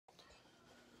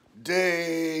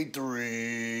Day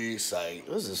 3 site.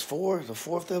 What is this, 4? The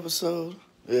 4th episode?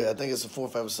 Yeah, I think it's the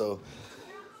 4th episode.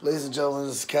 Ladies and gentlemen,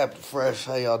 this is Captain Fresh.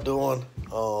 How y'all doing?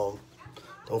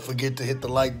 Don't forget to hit the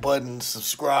like button,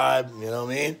 subscribe, you know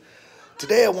what I mean?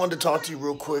 Today I wanted to talk to you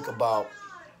real quick about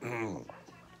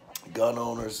gun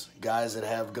owners, guys that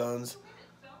have guns.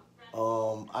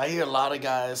 I hear a lot of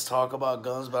guys talk about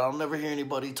guns, but I'll never hear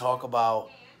anybody talk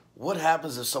about what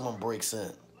happens if someone breaks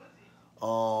in.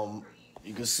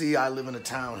 You can see I live in a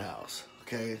townhouse,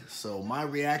 okay? So my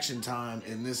reaction time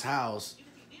in this house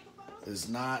is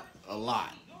not a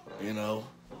lot, you know?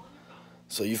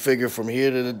 So you figure from here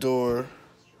to the door,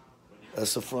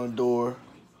 that's the front door.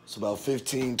 It's about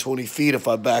 15, 20 feet if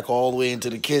I back all the way into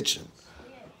the kitchen.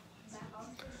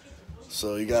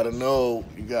 So you gotta know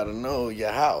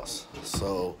your house.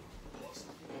 So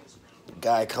the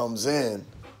guy comes in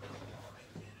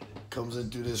through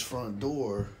this front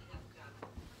door.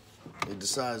 He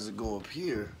decides to go up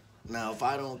here. Now, if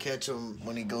I don't catch him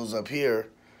when he goes up here,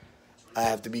 I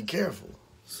have to be careful.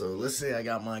 So let's say I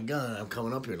got my gun, I'm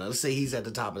coming up here. Now, let's say he's at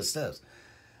the top of the steps.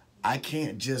 I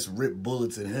can't just rip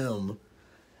bullets at him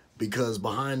because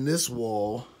behind this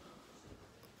wall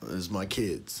is my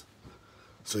kids.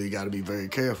 So you got to be very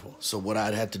careful. So what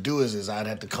I'd have to do is I'd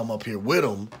have to come up here with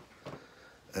him,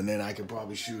 and then I could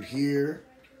probably shoot here.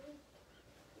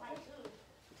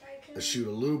 I shoot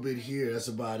a little bit here, that's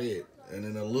about it. And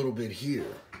then a little bit here.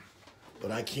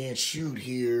 But I can't shoot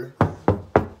here.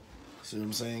 See what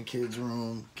I'm saying? Kids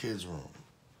room, kids room.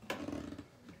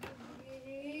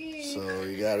 So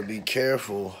you gotta be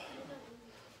careful.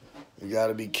 You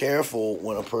gotta be careful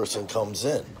when a person comes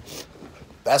in.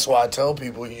 That's why I tell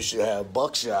people you should have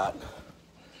buckshot.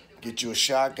 Get you a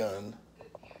shotgun.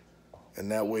 And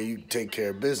that way you take care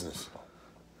of business.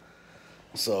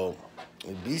 So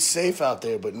be safe out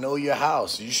there, but know your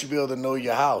house. You should be able to know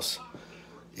your house.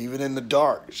 Even in the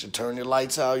dark, you should turn your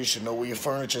lights out. You should know where your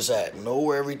furniture's at. Know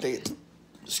where everything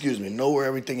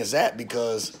is at,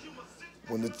 because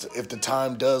if the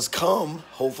time does come,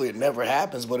 hopefully it never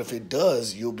happens, but if it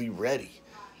does, you'll be ready.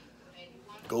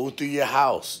 Go through your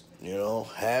house, you know,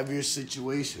 have your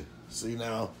situation. See,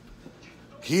 now,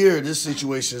 here, this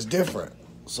situation is different.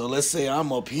 So let's say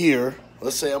I'm up here.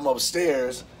 Let's say I'm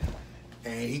upstairs,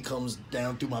 and he comes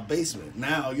down through my basement.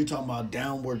 Now you're talking about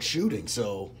downward shooting,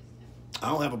 so I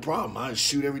don't have a problem. I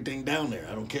shoot everything down there.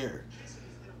 I don't care.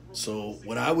 So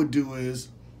what I would do is,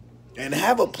 and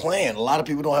have a plan. A lot of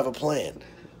people don't have a plan.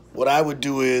 What I would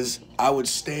do is I would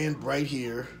stand right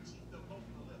here,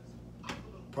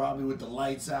 probably with the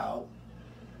lights out,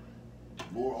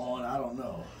 or on, I don't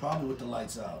know. Probably with the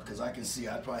lights out, because I can see.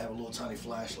 I'd probably have a little tiny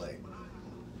flashlight.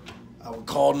 I would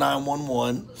call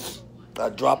 911. I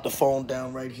drop the phone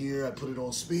down right here, I put it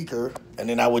on speaker, and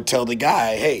then I would tell the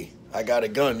guy, hey, I got a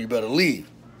gun, you better leave.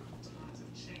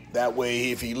 That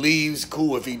way, if he leaves,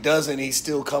 cool. If he doesn't, he's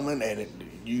still coming,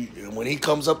 and when he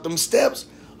comes up them steps,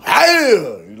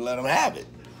 you let him have it.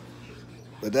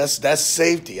 But that's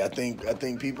safety. I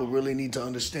think people really need to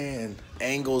understand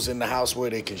angles in the house where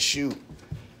they can shoot,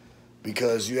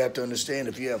 because you have to understand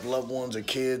if you have loved ones or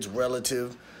kids,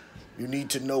 relative, you need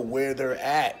to know where they're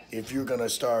at if you're going to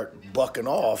start bucking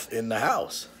off in the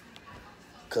house.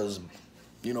 Because,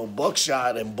 you know,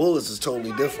 buckshot and bullets is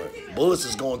totally different. Bullets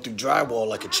is going through drywall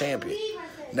like a champion.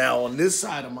 Now, on this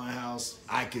side of my house,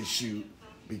 I can shoot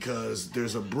because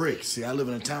there's a brick. See, I live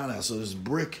in a townhouse, so there's a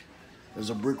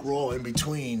brick wall in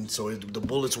between, so the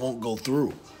bullets won't go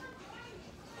through.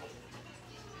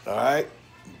 All right?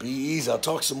 Be easy. I'll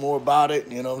talk some more about it.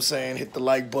 You know what I'm saying? Hit the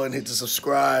like button, hit the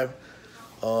subscribe.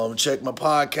 Check my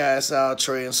podcast out,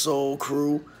 Trey and Soul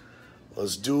Crew.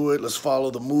 Let's do it. Let's follow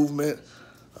the movement.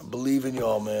 I believe in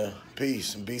y'all, man.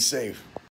 Peace and be safe.